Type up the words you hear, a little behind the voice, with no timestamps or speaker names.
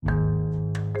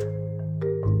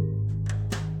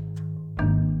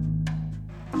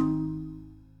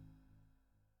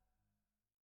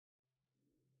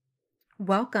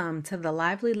Welcome to the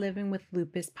Lively Living with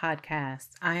Lupus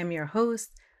podcast. I am your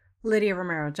host, Lydia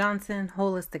Romero Johnson,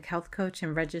 holistic health coach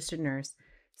and registered nurse.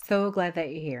 So glad that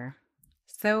you're here.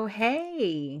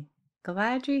 Hey,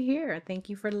 glad you're here. Thank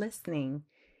you for listening.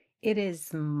 It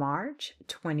is March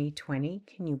 2020.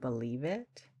 Can you believe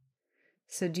it?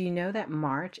 So do you know that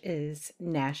March is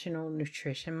National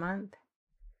Nutrition Month?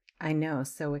 I know,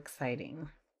 so exciting.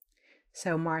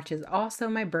 So March is also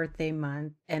my birthday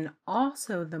month and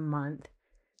also the month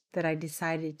that I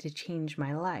decided to change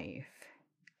my life.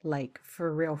 Like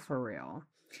for real.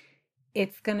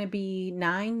 It's going to be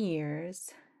 9 years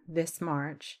this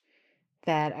March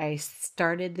that I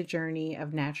started the journey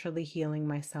of naturally healing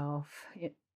myself,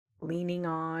 leaning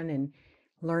on and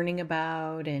learning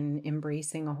about and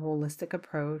embracing a holistic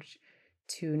approach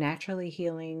to naturally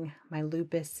healing my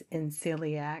lupus and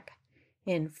celiac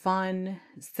in fun,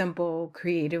 simple,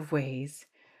 creative ways.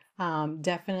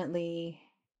 Definitely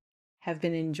have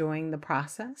been enjoying the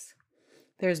process.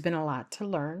 There's been a lot to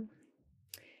learn.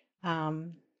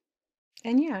 And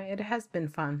yeah, it has been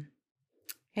fun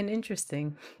and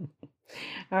interesting.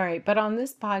 All right, but on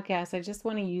this podcast, I just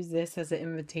want to use this as an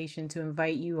invitation to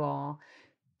invite you all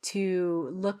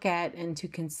to look at and to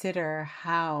consider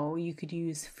how you could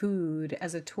use food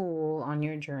as a tool on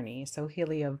your journey. So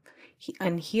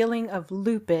healing of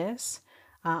lupus,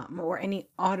 or any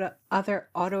other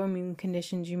autoimmune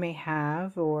conditions you may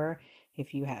have, or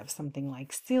if you have something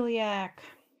like celiac,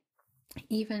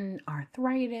 even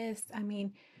arthritis. I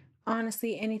mean,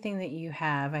 honestly, anything that you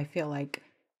have, I feel like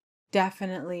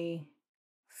definitely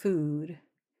food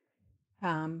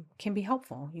can be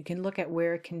helpful. You can look at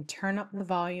where it can turn up the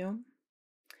volume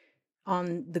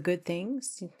on the good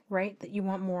things, right, that you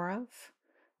want more of.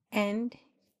 And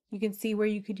you can see where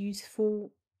you could use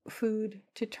food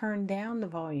to turn down the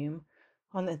volume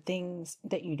on the things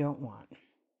that you don't want.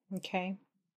 Okay?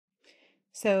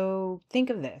 So think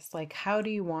of this, like, how do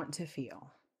you want to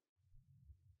feel?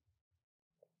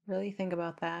 Really think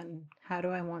about that. And how do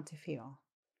I want to feel?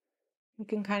 You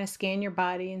can kind of scan your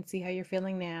body and see how you're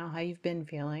feeling now, how you've been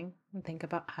feeling, and think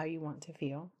about how you want to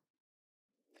feel.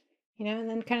 And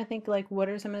then kind of think, like, what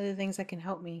are some of the things that can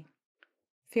help me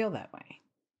feel that way?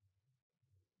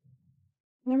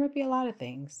 There might be a lot of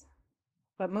things,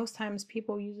 but most times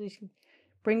people usually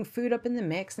bring food up in the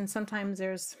mix, and sometimes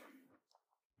there's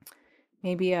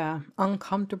maybe a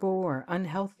uncomfortable or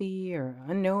unhealthy or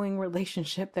unknowing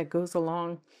relationship that goes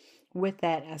along with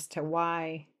that as to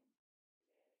why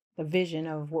the vision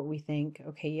of what we think,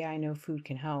 okay, yeah, I know food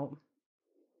can help.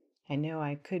 I know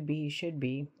I could be, should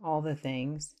be, all the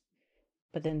things,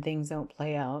 but then things don't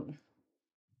play out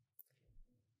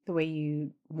the way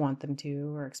you want them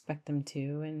to or expect them to,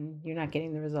 and you're not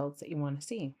getting the results that you want to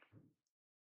see.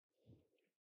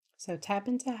 So tap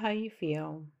into how you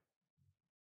feel,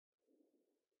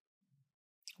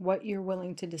 what you're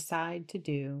willing to decide to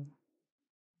do,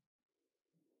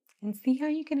 and see how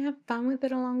you can have fun with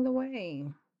it along the way.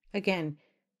 Again,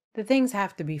 the things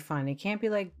have to be fun. It can't be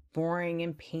like boring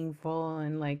and painful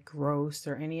and like gross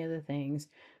or any of the things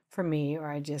for me,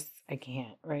 or I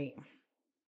can't, right?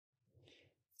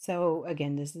 So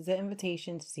again, this is an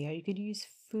invitation to see how you could use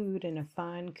food in a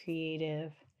fun,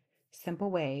 creative, simple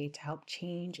way to help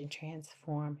change and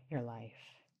transform your life.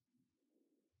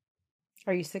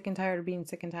 Are you sick and tired of being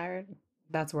sick and tired?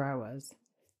 That's where I was.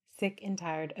 Sick and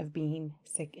tired of being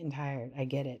sick and tired. I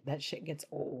get it. That shit gets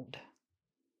old.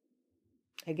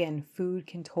 Again, food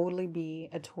can totally be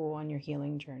a tool on your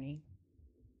healing journey.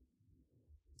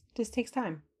 Just takes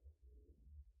time.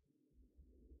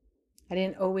 I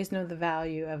didn't always know the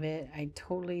value of it. I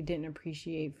totally didn't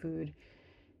appreciate food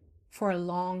for a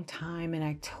long time, and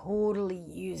I totally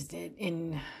used it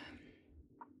in,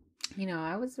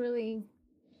 I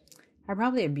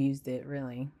probably abused it,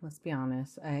 really. Let's be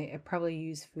honest. I probably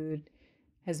used food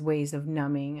as ways of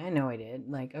numbing. I know I did.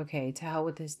 Like, okay, to hell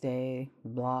with this day,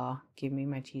 blah, give me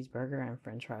my cheeseburger and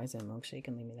french fries and milkshake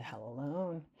and leave me the hell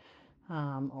alone.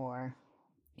 Or,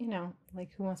 like,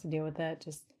 who wants to deal with that?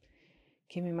 Just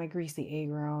give me my greasy egg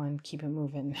roll and keep it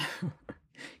moving.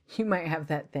 You might have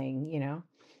that thing.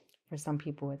 For some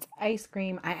people, it's ice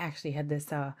cream. I actually had this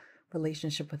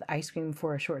relationship with ice cream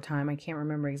for a short time. I can't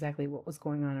remember exactly what was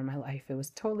going on in my life. It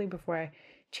was totally before I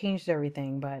changed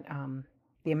everything, but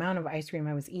the amount of ice cream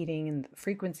I was eating and the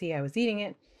frequency I was eating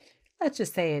it, let's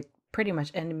just say it pretty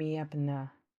much ended me up in the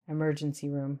emergency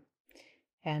room.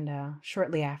 And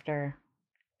shortly after,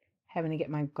 having to get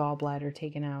my gallbladder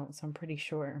taken out. So I'm pretty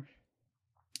sure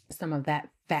some of that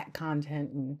fat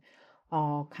content and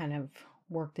all kind of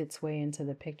worked its way into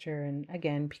the picture. And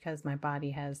again, because my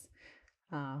body has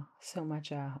so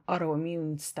much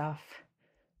autoimmune stuff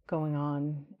going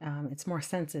on. It's more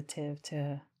sensitive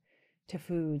to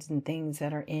foods and things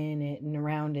that are in it and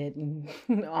around it and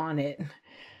on it.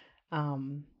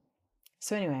 Um,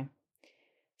 so anyway,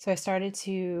 so I started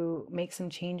to make some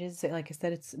changes. Like I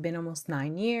said, it's been almost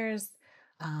 9 years.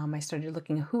 I started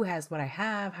looking at who has what I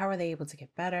have, how are they able to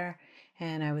get better,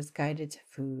 and I was guided to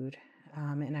food.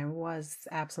 And I was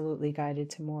absolutely guided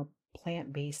to more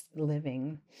plant-based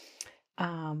living.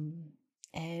 Um,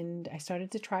 and I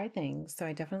started to try things. So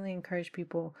I definitely encourage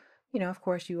people, of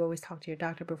course, you always talk to your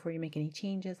doctor before you make any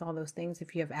changes, all those things.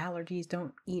 If you have allergies,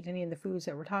 don't eat any of the foods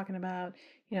that we're talking about,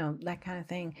 that kind of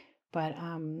thing. But,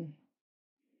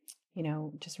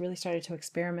 just really started to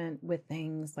experiment with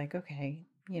things like, okay,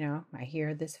 I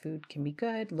hear this food can be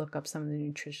good, look up some of the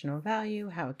nutritional value,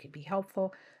 how it could be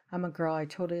helpful. I'm a girl, I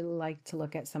totally like to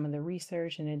look at some of the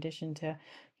research in addition to,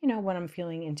 what I'm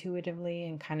feeling intuitively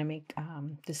and kind of make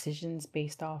decisions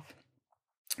based off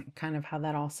kind of how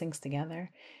that all syncs together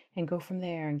and go from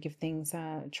there and give things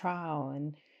a trial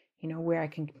and, where I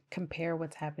can compare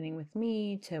what's happening with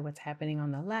me to what's happening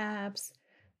on the labs.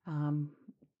 Um,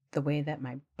 the way that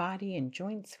my body and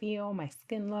joints feel, my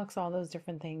skin looks, all those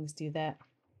different things do that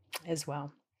as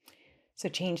well. So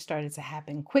change started to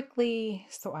happen quickly.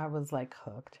 So I was like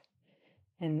hooked.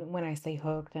 And when I say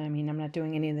hooked, I mean, I'm not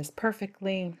doing any of this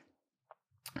perfectly,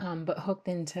 but hooked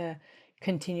into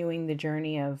continuing the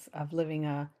journey of living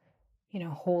a,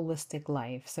 holistic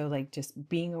life. So like just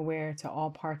being aware to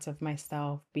all parts of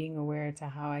myself, being aware to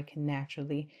how I can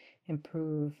naturally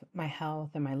improve my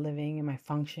health and my living and my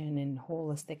function in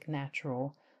holistic,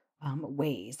 natural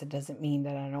ways. That doesn't mean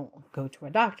that I don't go to a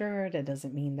doctor. That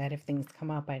doesn't mean that if things come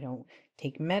up, I don't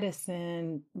take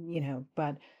medicine,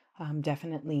 but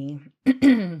definitely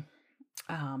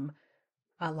um,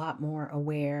 a lot more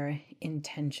aware,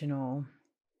 intentional,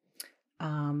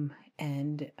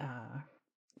 and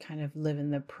kind of live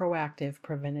in the proactive,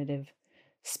 preventative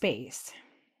space.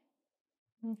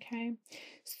 Okay,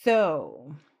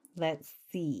 so let's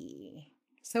see.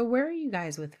 So, where are you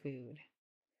guys with food?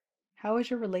 How is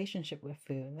your relationship with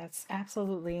food? That's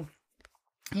absolutely,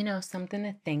 something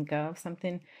to think of,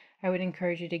 something I would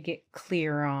encourage you to get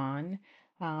clear on.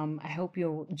 I hope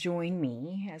you'll join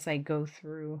me as I go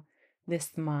through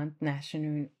this month,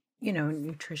 National,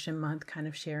 Nutrition Month, kind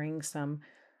of sharing some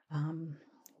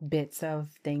bits of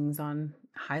things on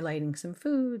highlighting some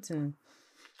foods and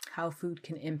how food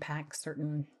can impact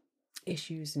certain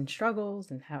issues and struggles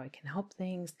and how it can help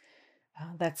things.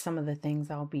 That's some of the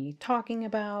things I'll be talking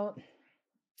about.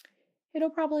 It'll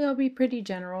probably all be pretty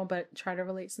general, but try to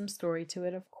relate some story to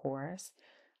it, of course.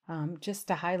 Just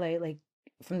to highlight, like,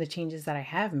 from the changes that I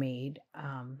have made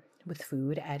with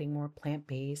food, adding more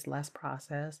plant-based, less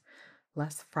processed,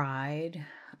 less fried.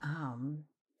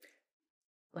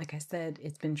 Like I said,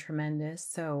 it's been tremendous.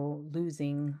 So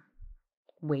losing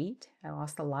weight, I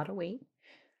lost a lot of weight.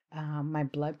 My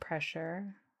blood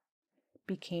pressure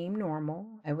became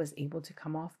normal. I was able to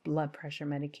come off blood pressure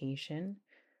medication.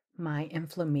 My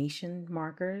inflammation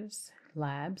markers,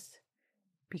 labs,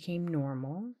 became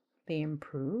normal. They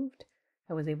improved.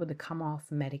 I was able to come off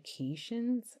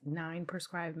medications, 9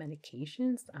 prescribed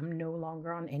medications. I'm no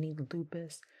longer on any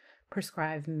lupus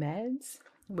prescribed meds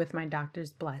with my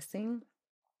doctor's blessing.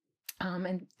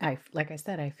 And like I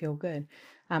said, I feel good.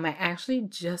 I actually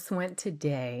just went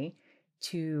today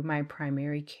to my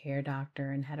primary care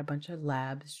doctor and had a bunch of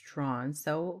labs drawn.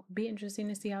 So it'll be interesting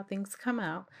to see how things come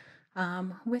out.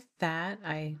 With that,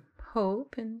 I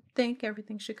hope and think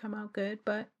everything should come out good,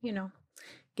 but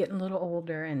getting a little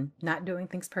older and not doing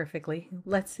things perfectly.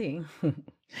 Let's see.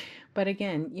 But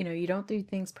again, you don't do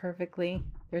things perfectly.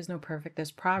 There's no perfect,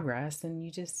 there's progress, and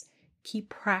you just keep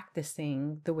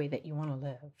practicing the way that you want to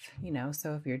live.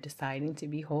 So if you're deciding to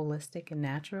be holistic and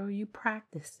natural, you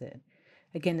practice it.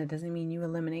 Again, it doesn't mean you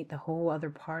eliminate the whole other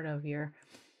part of your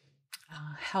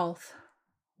health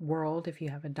world if you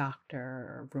have a doctor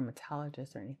or a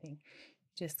rheumatologist or anything.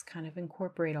 Just kind of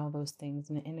incorporate all those things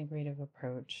in an integrative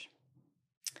approach.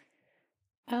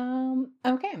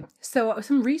 Okay, so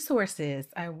some resources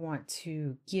I want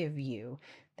to give you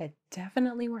that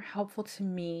definitely were helpful to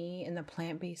me in the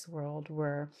plant-based world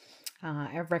were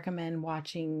I recommend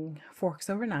watching Forks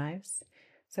Over Knives.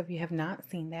 So if you have not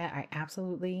seen that, I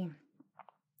absolutely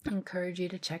encourage you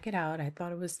to check it out. I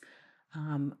thought it was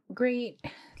great.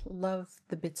 Love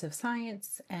the bits of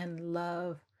science and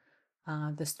love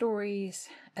the stories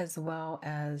as well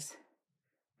as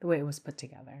the way it was put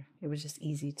together. It was just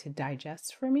easy to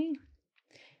digest for me.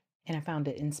 And I found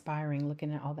it inspiring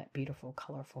looking at all that beautiful,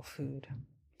 colorful food.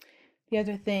 The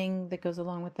other thing that goes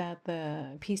along with that,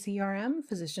 the PCRM,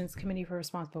 Physicians Committee for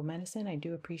Responsible Medicine, I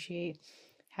do appreciate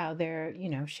how they're,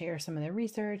 share some of their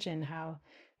research and how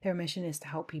their mission is to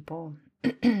help people.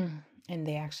 And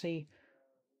they actually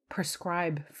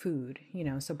prescribe food,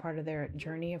 so part of their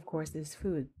journey, of course, is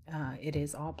food. It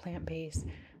is all plant-based,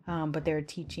 but they're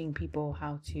teaching people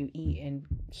how to eat and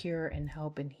cure and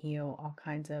help and heal all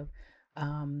kinds of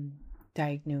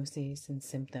diagnoses and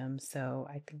symptoms. So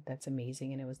I think that's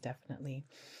amazing. And it was definitely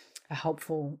a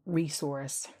helpful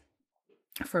resource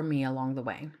for me along the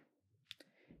way.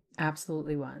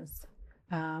 Absolutely was.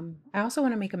 I also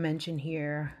want to make a mention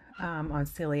here on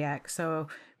celiac. So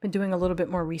I've been doing a little bit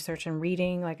more research and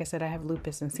reading. Like I said, I have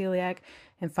lupus and celiac,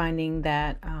 and finding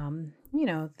that,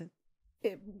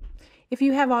 if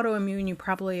you have autoimmune, you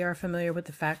probably are familiar with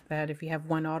the fact that if you have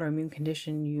one autoimmune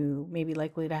condition, you may be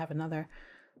likely to have another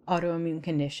autoimmune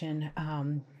condition.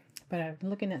 But I've been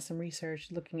looking at some research,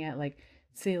 looking at like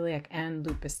celiac and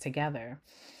lupus together.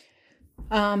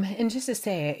 And just to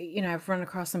say, I've run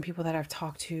across some people that I've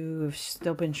talked to who've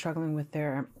still been struggling with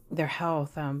their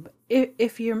health.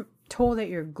 If you're told that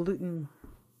you're gluten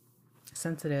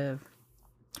sensitive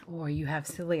or you have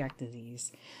celiac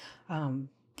disease,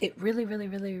 it really, really,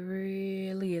 really,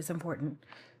 really is important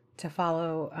to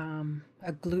follow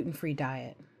a gluten-free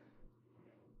diet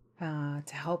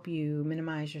to help you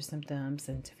minimize your symptoms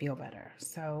and to feel better.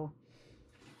 So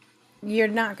you're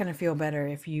not going to feel better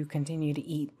if you continue to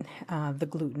eat the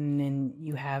gluten and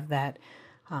you have that,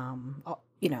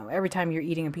 every time you're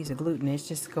eating a piece of gluten, it's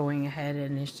just going ahead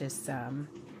and it's just,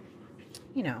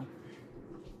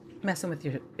 messing with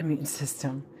your immune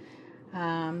system.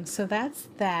 So that's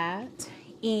that.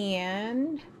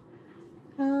 And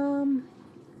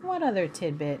what other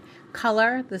tidbit?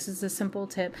 Color. This is a simple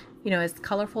tip. As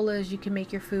colorful as you can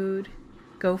make your food,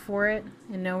 go for it.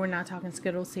 And no, we're not talking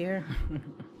Skittles here.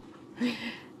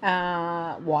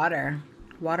 Water.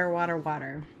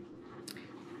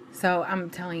 So I'm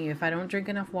telling you, if I don't drink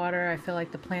enough water, I feel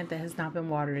like the plant that has not been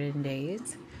watered in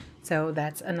days. So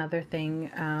that's another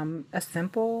thing, a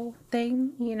simple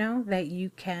thing, that you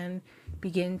can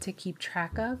begin to keep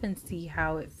track of and see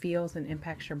how it feels and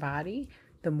impacts your body.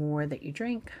 The more that you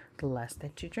drink, the less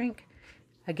that you drink.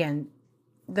 Again,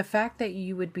 the fact that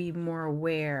you would be more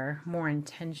aware, more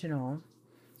intentional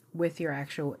with your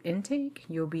actual intake,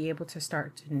 you'll be able to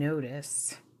start to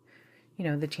notice,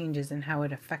 the changes in how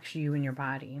it affects you and your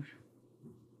body.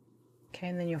 Okay,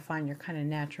 and then you'll find your kind of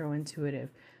natural, intuitive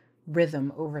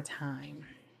rhythm over time.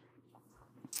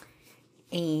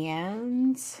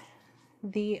 And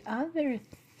the other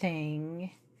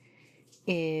thing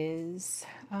is,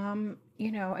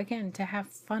 again, to have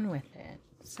fun with it.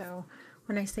 So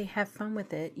when I say have fun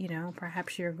with it,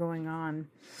 perhaps you're going on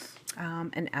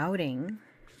an outing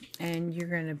and you're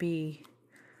going to be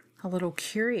a little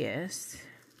curious,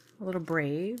 a little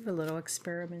brave, a little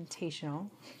experimentational,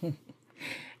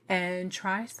 and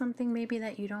try something maybe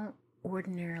that you don't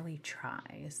ordinarily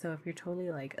try. So if you're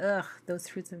totally like, ugh, those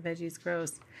fruits and veggies,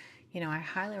 gross, I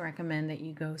highly recommend that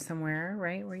you go somewhere,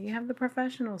 right, where you have the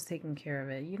professionals taking care of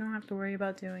it. You don't have to worry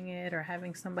about doing it or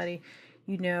having somebody,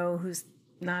 who's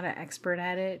not an expert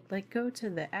at it. Like, go to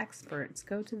the experts,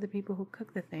 go to the people who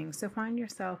cook the things. So find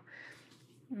yourself,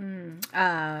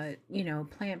 plant-based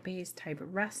type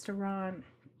of restaurant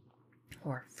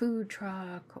or food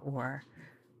truck or,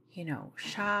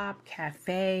 shop,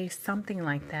 cafe, something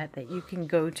like that you can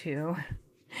go to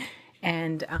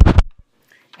and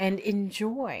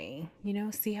enjoy,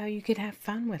 see how you could have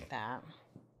fun with that.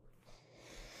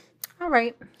 All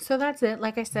right. So that's it.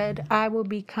 Like I said, I will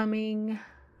be coming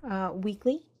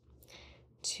weekly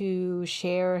to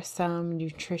share some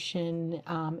nutrition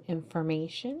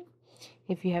information.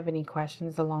 If you have any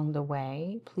questions along the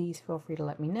way, please feel free to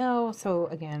let me know. So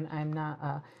again, I'm not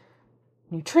a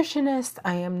nutritionist.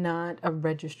 I am not a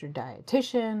registered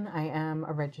dietitian. I am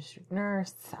a registered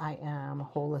nurse. I am a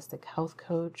holistic health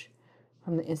coach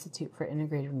from the Institute for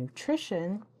Integrative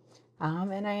Nutrition.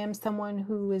 And I am someone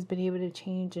who has been able to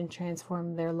change and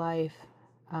transform their life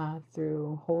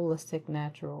through holistic,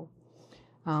 natural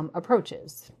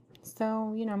approaches. So,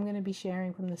 I'm going to be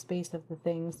sharing from the space of the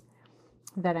things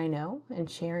that I know and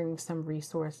sharing some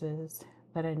resources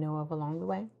that I know of along the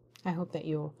way. I hope that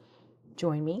you'll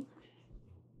join me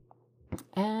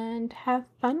and have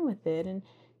fun with it. And,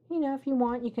 if you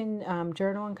want, you can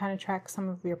journal and kind of track some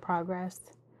of your progress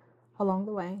along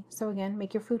the way. So again,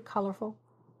 make your food colorful,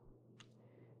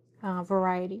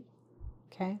 variety,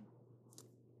 okay?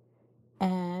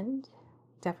 And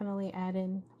definitely add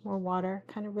in more water.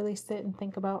 Kind of really sit and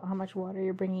think about how much water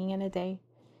you're bringing in a day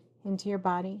into your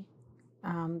body.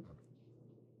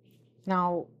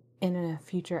 Now, in a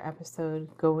future episode,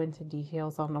 go into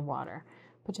details on the water.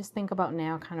 but just think about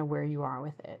now kind of where you are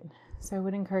with it. So I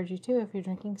would encourage you too, if you're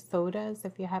drinking sodas,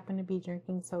 if you happen to be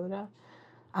drinking soda,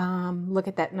 look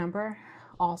at that number.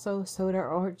 Also, soda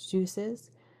or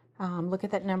juices. Look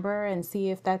at that number and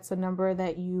see if that's a number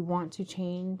that you want to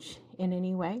change in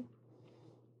any way.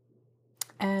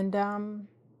 And,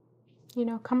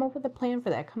 come up with a plan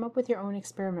for that. Come up with your own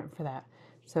experiment for that.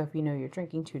 So if you're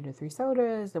drinking 2 to 3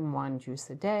 sodas and 1 juice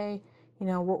a day,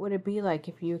 what would it be like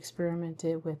if you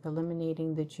experimented with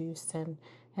eliminating the juice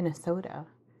and a soda,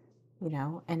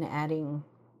 and adding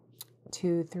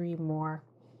 2, 3 more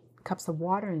cups of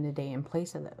water in the day in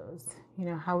place of those?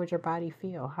 How would your body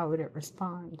feel? How would it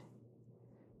respond?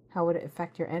 How would it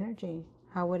affect your energy?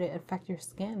 How would it affect your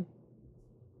skin?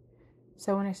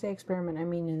 So when I say experiment, I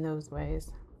mean in those ways,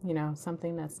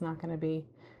 something that's not going to be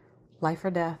life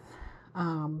or death.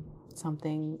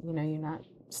 Something, you're not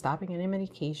stopping any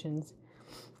medications,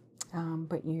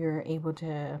 but you're able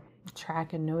to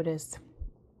track and notice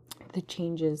the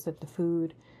changes of the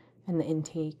food and the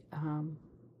intake,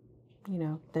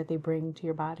 that they bring to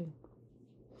your body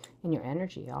and your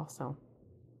energy also.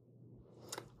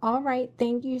 All right.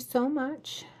 Thank you so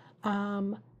much.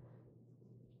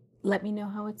 Let me know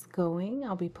how it's going.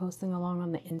 I'll be posting along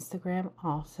on the Instagram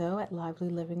also at Lively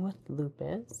Living with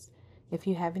Lupus. If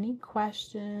you have any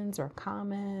questions or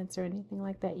comments or anything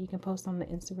like that, you can post on the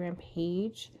Instagram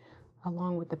page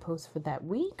along with the post for that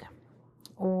week.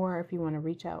 Or if you want to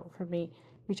reach out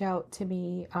to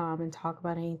me and talk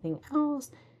about anything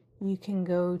else, you can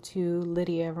go to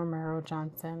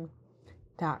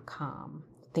LydiaRomeroJohnson.com.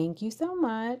 Thank you so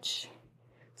much.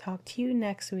 Talk to you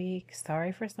next week.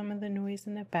 Sorry for some of the noise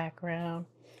in the background.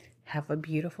 Have a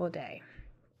beautiful day.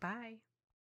 Bye.